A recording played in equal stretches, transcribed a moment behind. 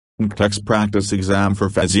NCLEX Practice Exam for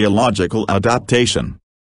Physiological Adaptation.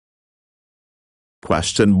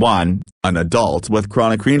 Question 1. An adult with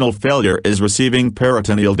chronic renal failure is receiving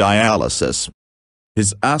peritoneal dialysis.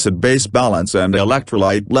 His acid-base balance and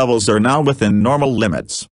electrolyte levels are now within normal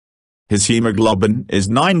limits. His hemoglobin is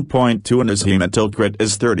 9.2 and his hematocrit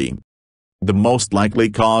is 30. The most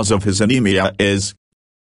likely cause of his anemia is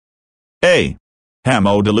A.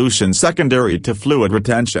 Hemodilution secondary to fluid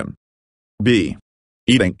retention. B.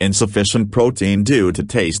 Eating insufficient protein due to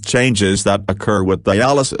taste changes that occur with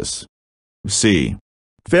dialysis. C.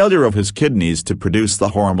 Failure of his kidneys to produce the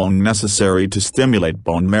hormone necessary to stimulate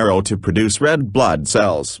bone marrow to produce red blood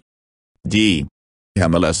cells. D.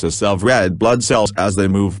 Hemolysis of red blood cells as they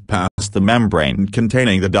move past the membrane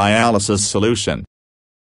containing the dialysis solution.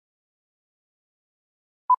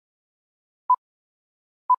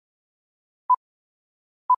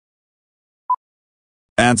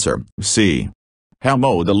 Answer: C.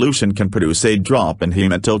 Hemodilution can produce a drop in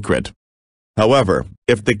hematocrit. However,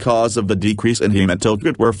 if the cause of the decrease in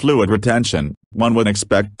hematocrit were fluid retention, one would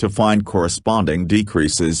expect to find corresponding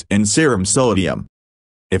decreases in serum sodium.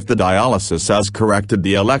 If the dialysis has corrected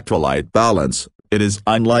the electrolyte balance, it is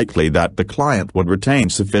unlikely that the client would retain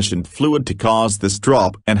sufficient fluid to cause this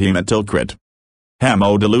drop in hematocrit.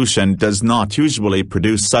 Hemodilution does not usually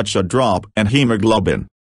produce such a drop in hemoglobin.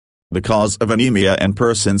 The cause of anemia in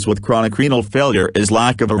persons with chronic renal failure is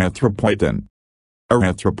lack of erythropoietin.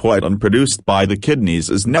 Erythropoietin produced by the kidneys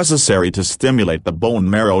is necessary to stimulate the bone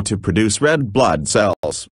marrow to produce red blood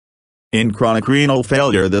cells. In chronic renal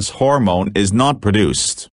failure, this hormone is not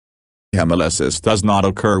produced. Hemolysis does not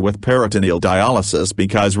occur with peritoneal dialysis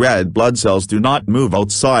because red blood cells do not move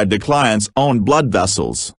outside the client's own blood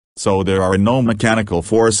vessels, so there are no mechanical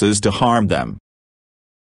forces to harm them.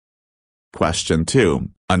 Question 2.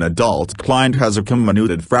 An adult client has a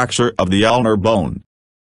comminuted fracture of the ulnar bone.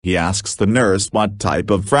 He asks the nurse what type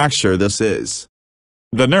of fracture this is.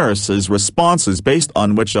 The nurse's response is based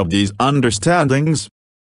on which of these understandings?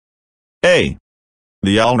 A.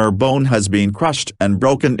 The ulnar bone has been crushed and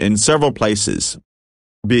broken in several places.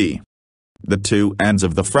 B. The two ends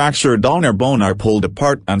of the fractured ulnar bone are pulled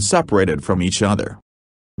apart and separated from each other.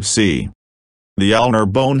 C. The ulnar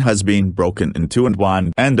bone has been broken in two and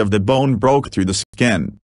one end of the bone broke through the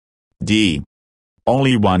skin. D.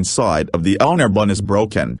 Only one side of the ulnar bone is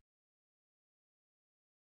broken.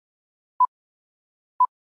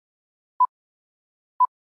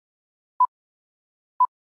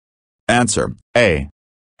 Answer: A.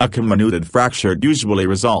 A comminuted fracture usually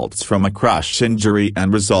results from a crush injury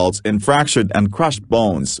and results in fractured and crushed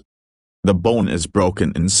bones. The bone is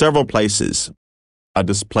broken in several places. A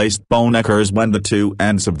displaced bone occurs when the two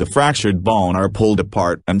ends of the fractured bone are pulled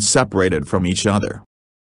apart and separated from each other.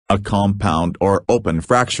 A compound or open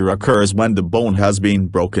fracture occurs when the bone has been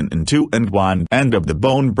broken in two and one end of the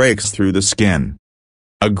bone breaks through the skin.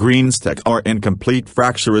 A green stick or incomplete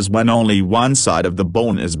fracture is when only one side of the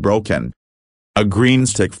bone is broken. A green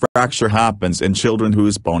stick fracture happens in children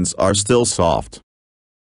whose bones are still soft.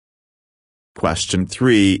 Question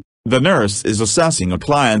 3. The nurse is assessing a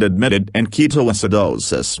client admitted in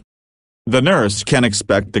ketoacidosis. The nurse can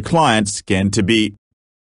expect the client's skin to be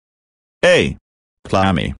A.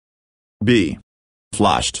 Clammy. B.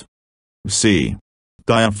 Flushed. C.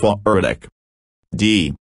 Diaphoretic.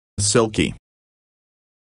 D. Silky.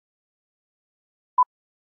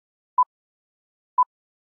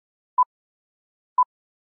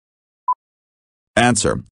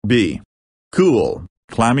 Answer: B. Cool,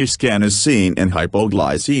 clammy skin is seen in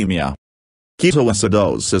hypoglycemia.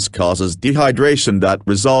 Ketoacidosis causes dehydration that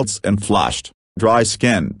results in flushed, dry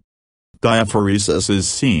skin. Diaphoresis is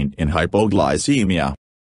seen in hypoglycemia.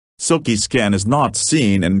 Silky skin is not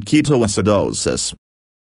seen in ketoacidosis.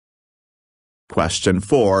 Question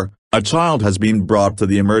 4. A child has been brought to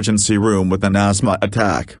the emergency room with an asthma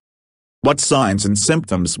attack. What signs and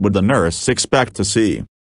symptoms would the nurse expect to see?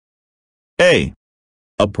 A.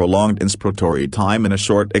 A prolonged inspiratory time and a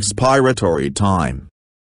short expiratory time.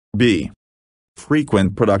 B.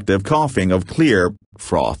 Frequent productive coughing of clear,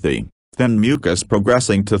 frothy, thin mucus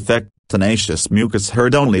progressing to thick, tenacious mucus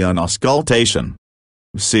heard only on auscultation.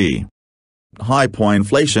 C.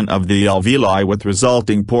 Hypoinflation of the alveoli with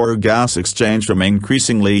resulting poor gas exchange from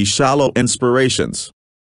increasingly shallow inspirations.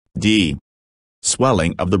 D.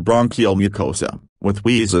 Swelling of the bronchial mucosa, with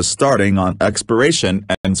wheezes starting on expiration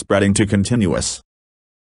and spreading to continuous.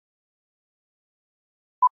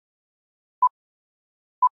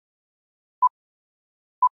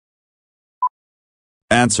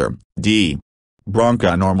 Answer: D.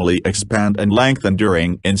 Bronchi normally expand and lengthen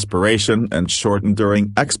during inspiration and shorten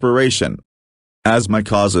during expiration. Asthma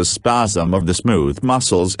causes spasm of the smooth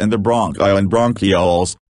muscles in the bronchi and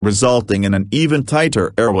bronchioles, resulting in an even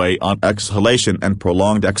tighter airway on exhalation and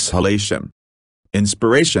prolonged exhalation.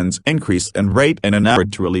 Inspirations increase in rate in an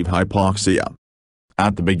effort to relieve hypoxia.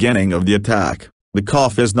 At the beginning of the attack, the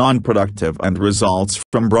cough is non-productive and results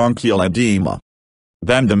from bronchial edema.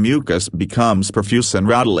 Then the mucus becomes profuse and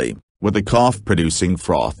rattly, with the cough producing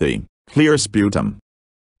frothy, clear sputum.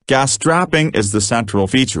 Gas trapping is the central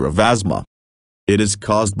feature of asthma. It is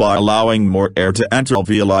caused by allowing more air to enter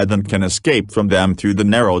alveoli than can escape from them through the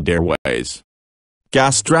narrowed airways.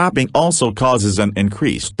 Gas trapping also causes an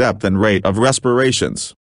increased depth and rate of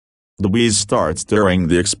respirations. The wheeze starts during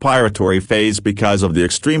the expiratory phase because of the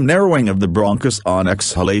extreme narrowing of the bronchus on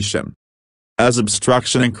exhalation. As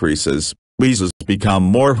obstruction increases, wheezes become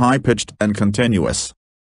more high-pitched and continuous.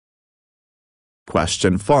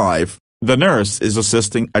 Question 5. The nurse is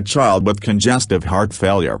assisting a child with congestive heart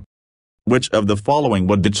failure. Which of the following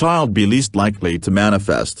would the child be least likely to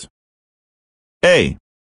manifest? A.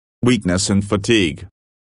 Weakness and fatigue.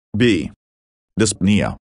 B.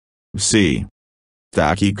 Dyspnea. C.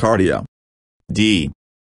 Tachycardia. D.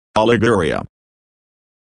 Oliguria.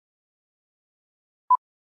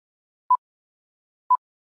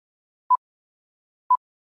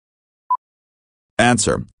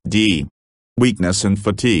 Answer: D. Weakness and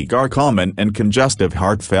fatigue are common in congestive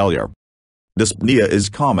heart failure. Dyspnea is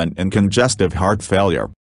common in congestive heart failure.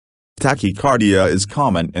 Tachycardia is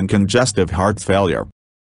common in congestive heart failure.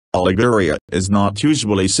 Oliguria is not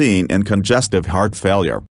usually seen in congestive heart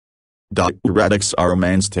failure. Diuretics are a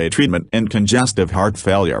mainstay treatment in congestive heart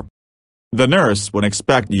failure. The nurse would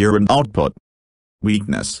expect urine output.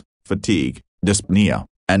 Weakness, fatigue, dyspnea,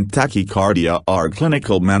 and tachycardia are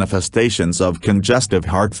clinical manifestations of congestive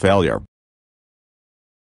heart failure.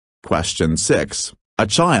 Question 6. A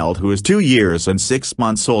child who is 2 years and 6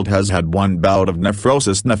 months old has had one bout of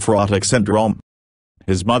nephrotic syndrome.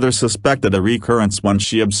 His mother suspected a recurrence when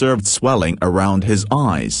she observed swelling around his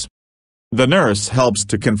eyes. The nurse helps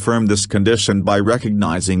to confirm this condition by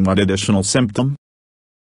recognizing what additional symptom?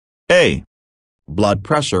 A. Blood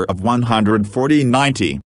pressure of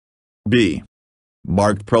 140/90. B.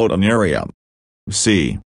 Marked proteinuria.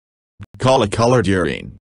 C. Cola-colored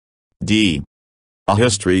urine. D. A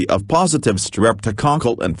history of positive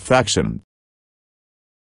streptococcal infection.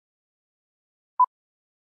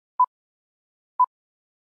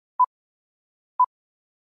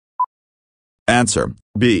 Answer: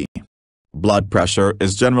 B. Blood pressure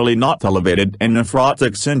is generally not elevated in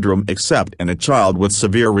nephrotic syndrome except in a child with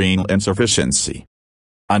severe renal insufficiency.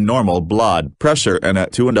 A normal blood pressure in a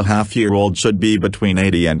 2.5-year-old should be between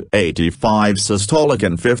 80 and 85 systolic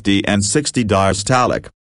and 50 and 60 diastolic.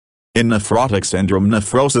 In nephrotic syndrome,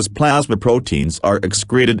 nephrosis plasma proteins are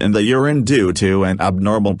excreted in the urine due to an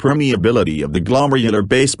abnormal permeability of the glomerular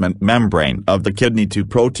basement membrane of the kidney to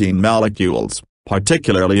protein molecules,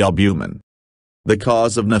 particularly albumin. The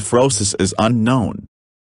cause of nephrosis is unknown.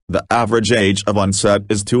 The average age of onset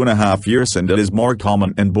is 2.5 years and it is more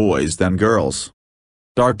common in boys than girls.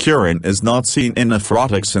 Dark urine is not seen in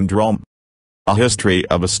nephrotic syndrome. A history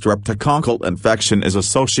of a streptococcal infection is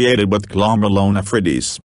associated with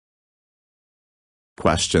glomerulonephritis.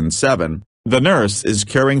 Question 7. The nurse is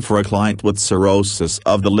caring for a client with cirrhosis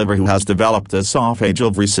of the liver who has developed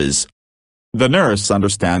esophageal varices. The nurse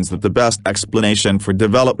understands that the best explanation for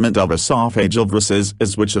development of esophageal varices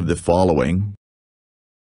is which of the following?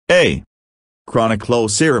 A. Chronic low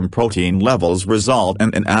serum protein levels result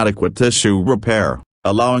in inadequate tissue repair,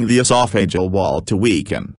 allowing the esophageal wall to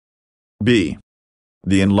weaken. B.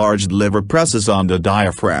 The enlarged liver presses on the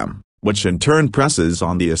diaphragm, which in turn presses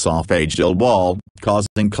on the esophageal wall,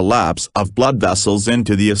 causing collapse of blood vessels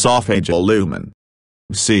into the esophageal lumen.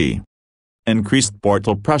 C. Increased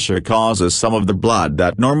portal pressure causes some of the blood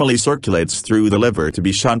that normally circulates through the liver to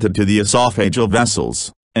be shunted to the esophageal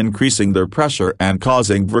vessels, increasing their pressure and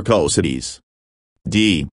causing varicosities.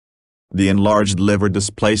 D. The enlarged liver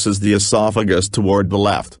displaces the esophagus toward the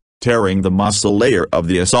left, tearing the muscle layer of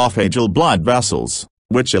the esophageal blood vessels,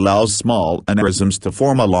 which allows small aneurysms to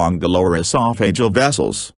form along the lower esophageal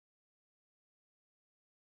vessels.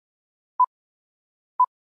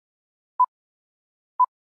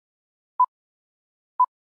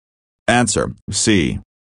 Answer: C.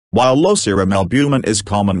 While low serum albumin is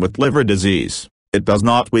common with liver disease, it does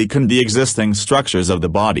not weaken the existing structures of the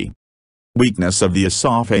body. Weakness of the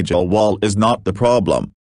esophageal wall is not the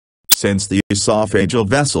problem. Since the esophageal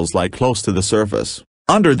vessels lie close to the surface,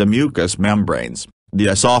 under the mucous membranes, the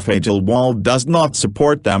esophageal wall does not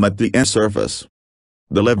support them at the inner surface.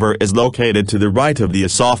 The liver is located to the right of the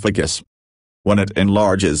esophagus. When it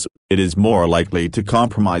enlarges, it is more likely to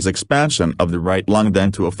compromise expansion of the right lung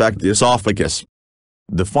than to affect the esophagus.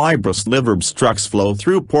 The fibrous liver obstructs flow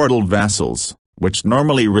through portal vessels, which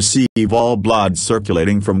normally receive all blood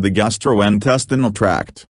circulating from the gastrointestinal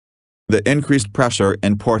tract. The increased pressure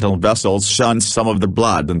in portal vessels shuns some of the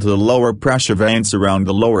blood into the lower pressure veins around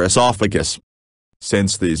the lower esophagus.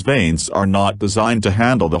 Since these veins are not designed to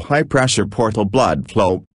handle the high-pressure portal blood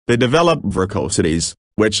flow, they develop varicosities,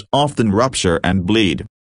 which often rupture and bleed.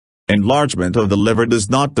 Enlargement of the liver does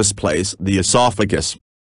not displace the esophagus.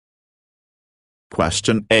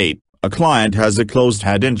 Question 8. A client has a closed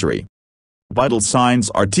head injury. Vital signs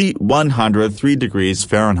are T 103 degrees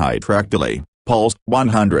Fahrenheit rectally, pulse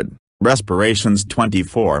 100, respirations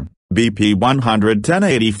 24, BP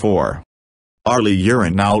 110/84. Hourly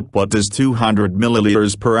urine output is 200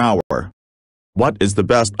 milliliters per hour. What is the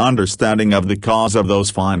best understanding of the cause of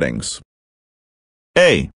those findings?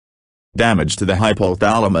 A. Damage to the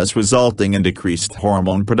hypothalamus resulting in decreased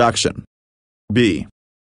hormone production. B.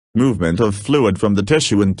 Movement of fluid from the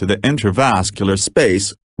tissue into the intravascular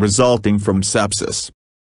space, resulting from sepsis.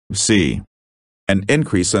 C. An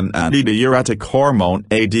increase in antidiuretic hormone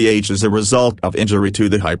ADH as a result of injury to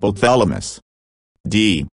the hypothalamus.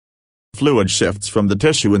 D. Fluid shifts from the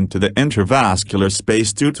tissue into the intravascular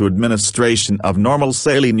space due to administration of normal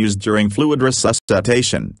saline used during fluid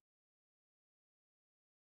resuscitation.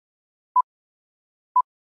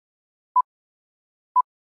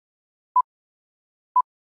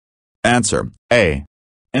 Answer: A.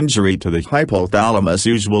 Injury to the hypothalamus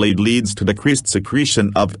usually leads to decreased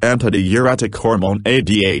secretion of antidiuretic hormone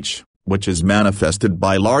ADH, which is manifested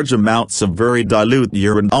by large amounts of very dilute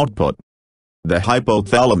urine output. The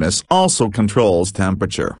hypothalamus also controls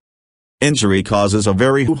temperature. Injury causes a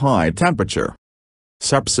very high temperature.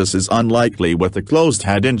 Sepsis is unlikely with a closed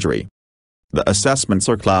head injury. The assessments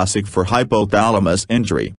are classic for hypothalamus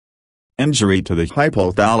injury. Injury to the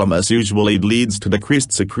hypothalamus usually leads to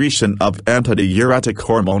decreased secretion of antidiuretic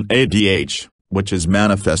hormone ADH, which is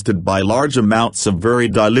manifested by large amounts of very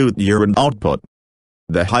dilute urine output.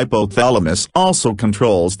 The hypothalamus also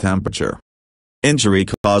controls temperature. Injury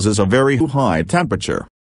causes a very high temperature.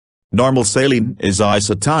 Normal saline is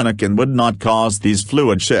isotonic and would not cause these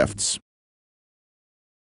fluid shifts.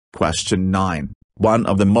 Question 9. One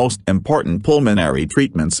of the most important pulmonary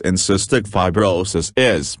treatments in cystic fibrosis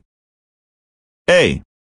is A.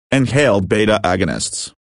 Inhaled beta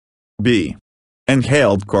agonists. B.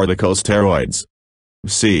 Inhaled corticosteroids.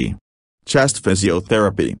 C. Chest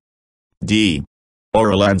physiotherapy. D.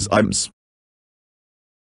 Oral enzymes.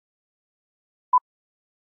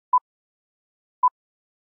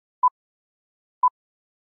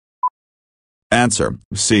 Answer: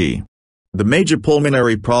 C. The major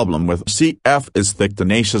pulmonary problem with CF is thick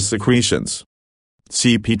tenacious secretions.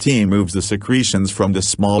 CPT moves the secretions from the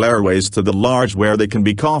small airways to the large where they can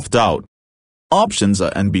be coughed out. Options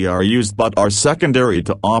A and B are used but are secondary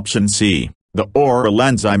to option C. The oral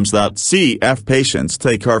enzymes that CF patients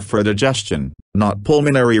take are for digestion, not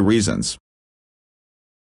pulmonary reasons.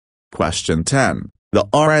 Question 10. The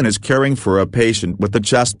RN is caring for a patient with a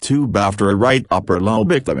chest tube after a right upper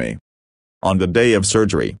lobectomy. On the day of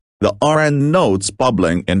surgery, the RN notes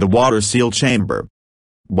bubbling in the water seal chamber.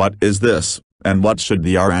 What is this, and what should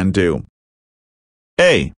the RN do?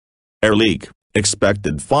 A. Air leak,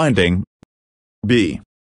 expected finding. B.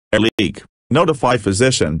 Air leak, notify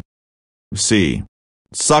physician. C.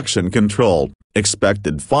 Suction control,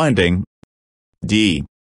 expected finding. D.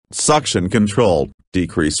 Suction control,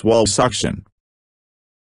 decrease wall suction.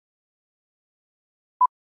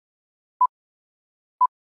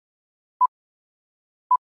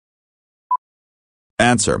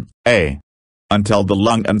 Answer: A. Until the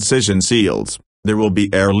lung incision seals, there will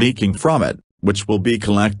be air leaking from it, which will be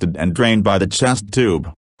collected and drained by the chest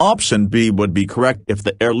tube. Option B would be correct if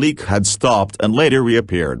the air leak had stopped and later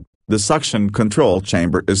reappeared. The suction control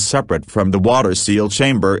chamber is separate from the water seal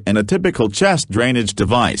chamber in a typical chest drainage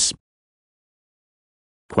device.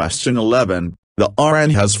 Question 11. The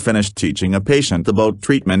RN has finished teaching a patient about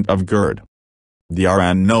treatment of GERD. The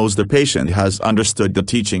RN knows the patient has understood the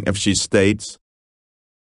teaching if she states: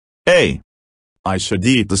 A. I should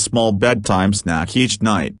eat a small bedtime snack each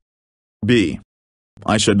night. B.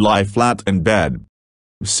 I should lie flat in bed.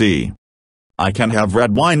 C. I can have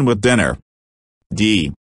red wine with dinner.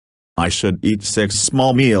 D. I should eat 6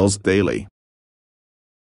 small meals daily.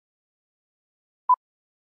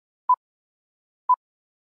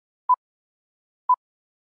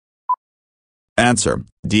 Answer: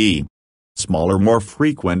 D. Smaller, more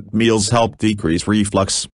frequent meals help decrease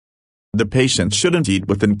reflux. The patient shouldn't eat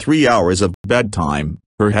within 3 hours of bedtime,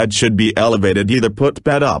 Her head should be elevated, either put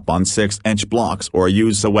bed up on 6-inch blocks or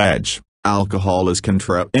use a wedge. Alcohol is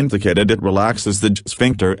contraindicated. It relaxes the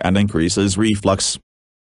sphincter and increases reflux.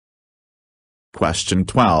 Question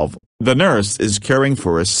 12. The nurse is caring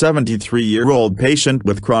for a 73-year-old patient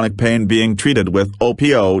with chronic pain being treated with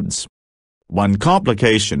opioids. One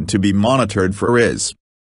complication to be monitored for is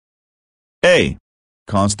A.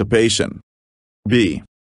 Constipation. B.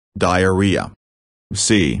 Diarrhea.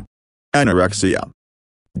 C. Anorexia.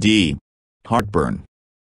 D. Heartburn.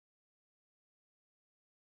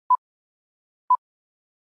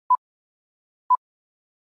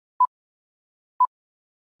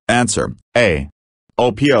 Answer: A.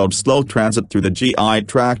 Opioid slow transit through the GI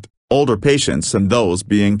tract. Older patients and those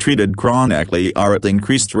being treated chronically are at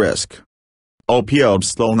increased risk. Opioid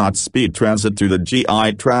slow not speed transit through the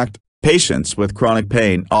GI tract. Patients with chronic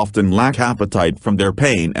pain often lack appetite from their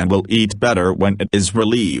pain and will eat better when it is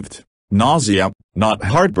relieved. Nausea, not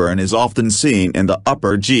heartburn, is often seen in the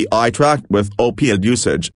upper GI tract with opioid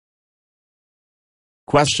usage.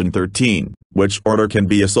 Question 13. Which order can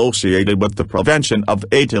be associated with the prevention of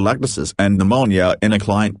atelectasis and pneumonia in a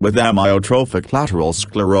client with amyotrophic lateral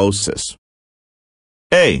sclerosis?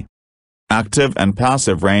 A. Active and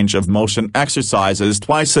passive range of motion exercises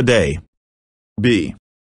twice a day. B.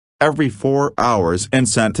 Every 4 hours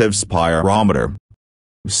incentive spirometer.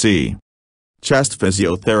 C. Chest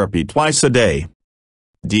physiotherapy twice a day.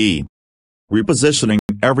 D. Repositioning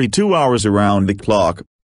every 2 hours around the clock.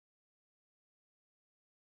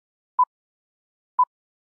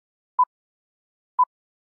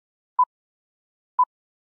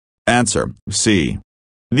 Answer: C.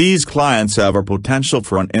 These clients have a potential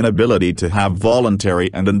for an inability to have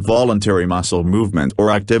voluntary and involuntary muscle movement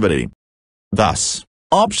or activity. Thus,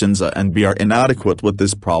 options A and B are inadequate with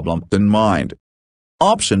this problem in mind.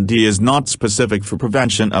 Option D is not specific for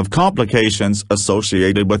prevention of complications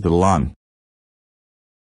associated with the lung.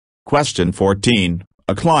 Question 14.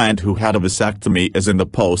 A client who had a vasectomy is in the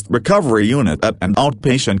post-recovery unit at an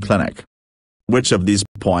outpatient clinic. Which of these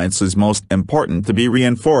points is most important to be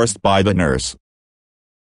reinforced by the nurse?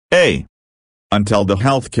 A. Until the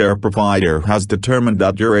healthcare provider has determined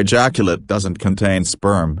that your ejaculate doesn't contain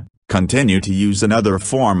sperm, continue to use another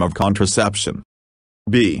form of contraception.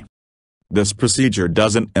 B. This procedure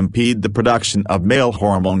doesn't impede the production of male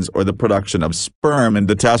hormones or the production of sperm in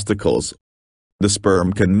the testicles. The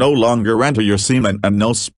sperm can no longer enter your semen and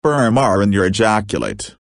no sperm are in your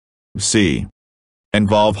ejaculate. C.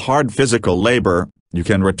 Involve hard physical labor, you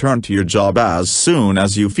can return to your job as soon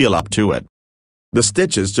as you feel up to it. The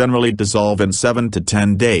stitches generally dissolve in 7 to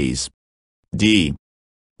 10 days. D.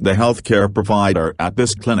 The healthcare provider at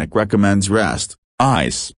this clinic recommends rest,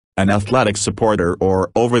 ice, an athletic supporter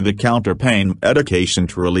or over-the-counter pain medication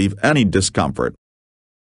to relieve any discomfort.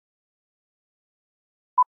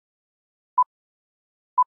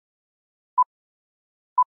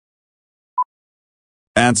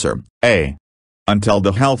 Answer: A. Until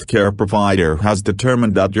the healthcare provider has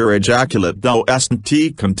determined that your ejaculate doesn't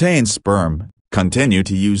contain sperm, continue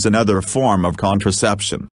to use another form of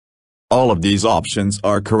contraception. All of these options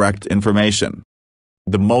are correct information.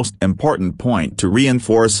 The most important point to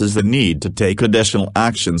reinforce is the need to take additional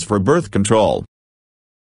actions for birth control.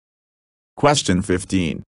 Question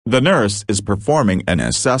 15. The nurse is performing an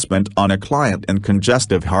assessment on a client in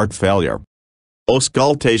congestive heart failure.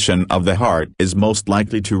 Auscultation of the heart is most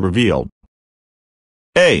likely to reveal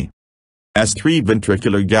A. S3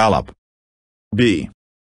 ventricular gallop. B.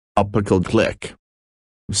 Apical click.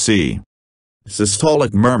 C.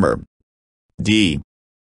 Systolic murmur. D.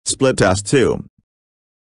 Split S2.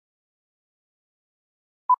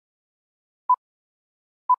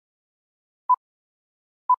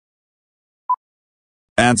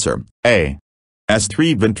 Answer: A.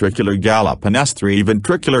 S3 ventricular gallop. An S3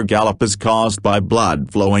 ventricular gallop is caused by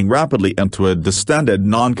blood flowing rapidly into a distended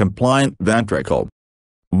non-compliant ventricle.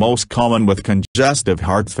 Most common with congestive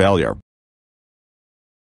heart failure.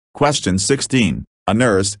 Question 16. A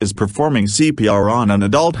nurse is performing CPR on an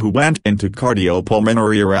adult who went into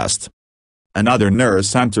cardiopulmonary arrest. Another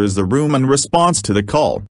nurse enters the room in response to the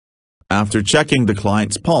call. After checking the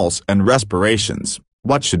client's pulse and respirations,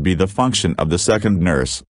 what should be the function of the second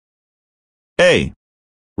nurse? A.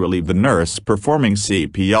 Relieve the nurse performing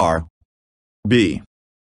CPR. B.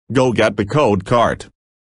 Go get the code cart.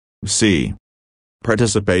 C.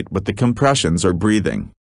 Participate with the compressions or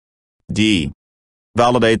breathing. D.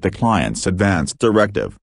 Validate the client's advanced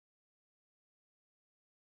directive.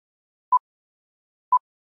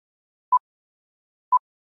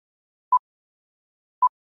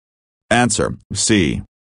 Answer: C.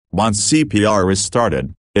 Once CPR is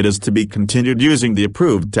started, It is to be continued using the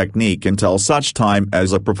approved technique until such time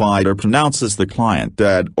as a provider pronounces the client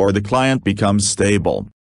dead or the client becomes stable.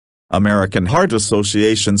 American Heart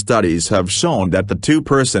Association studies have shown that the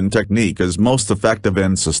two-person technique is most effective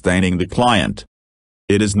in sustaining the client.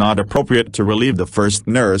 It is not appropriate to relieve the first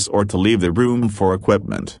nurse or to leave the room for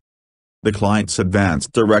equipment. The client's advance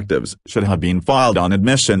directives should have been filed on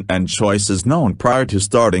admission and choices known prior to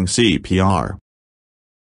starting CPR.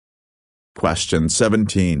 Question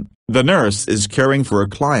 17. The nurse is caring for a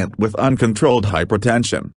client with uncontrolled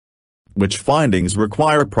hypertension. Which findings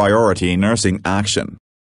require priority nursing action?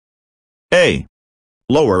 A.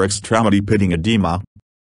 Lower extremity pitting edema.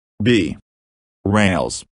 B.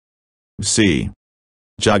 Rales. C.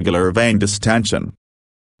 Jugular vein distension.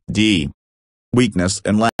 D. Weakness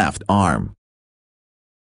in left arm.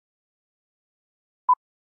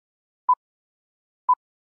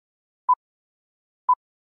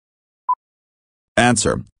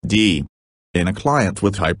 Answer: D. In a client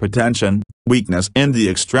with hypertension, weakness in the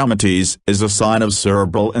extremities is a sign of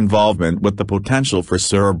cerebral involvement with the potential for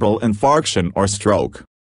cerebral infarction or stroke.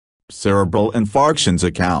 Cerebral infarctions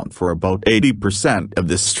account for about 80% of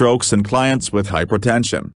the strokes in clients with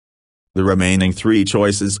hypertension. The remaining three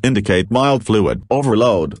choices indicate mild fluid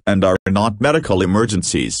overload and are not medical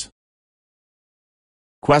emergencies.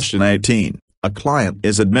 Question 18. A client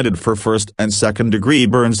is admitted for first and second-degree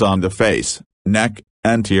burns on the face, neck,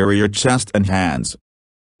 anterior chest and hands.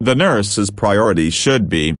 The nurse's priority should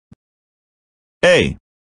be: A.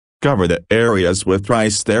 Cover the areas with dry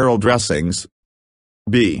sterile dressings.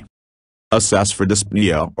 B. Assess for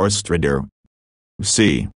dyspnea or stridor.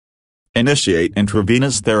 C. Initiate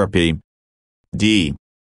intravenous therapy. D.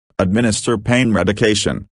 Administer pain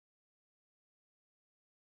medication.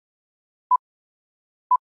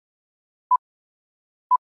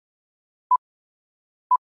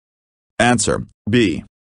 Answer: B.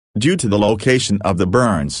 Due to the location of the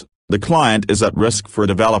burns, the client is at risk for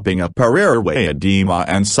developing a para-airway edema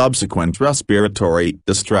and subsequent respiratory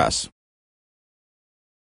distress.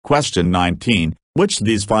 Question 19. Which of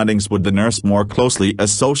these findings would the nurse more closely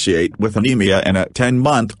associate with anemia in a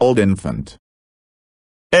 10-month-old infant?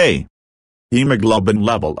 A. Hemoglobin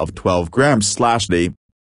level of 12 grams/d.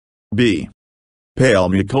 B. Pale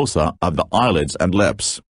mucosa of the eyelids and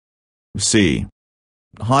lips. C.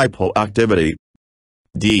 Hypoactivity.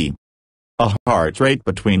 D. A heart rate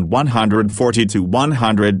between 140 to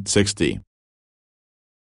 160.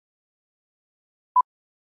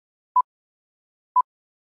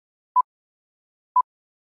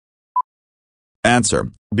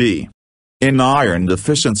 Answer: B. In iron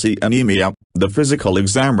deficiency anemia, the physical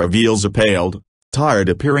exam reveals a pale,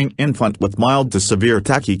 tired-appearing infant with mild to severe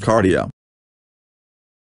tachycardia.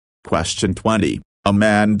 Question 20. A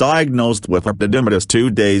man diagnosed with epididymitis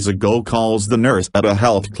 2 days ago calls the nurse at a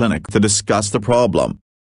health clinic to discuss the problem.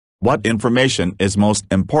 What information is most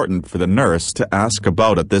important for the nurse to ask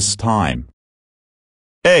about at this time?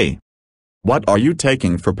 A. What are you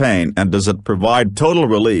taking for pain and does it provide total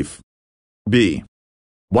relief? B.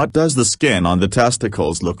 What does the skin on the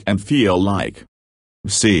testicles look and feel like?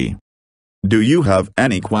 C. Do you have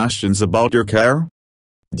any questions about your care?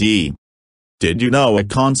 D. Did you know a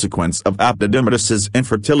consequence of epididymitis is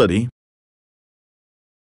infertility?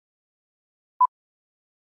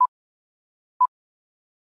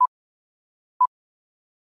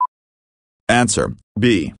 Answer: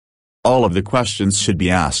 B. All of the questions should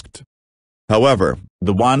be asked. However,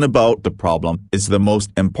 the one about the problem is the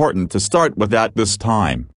most important to start with at this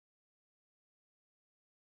time.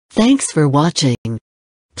 Thanks for watching.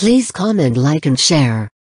 Please comment, like and share.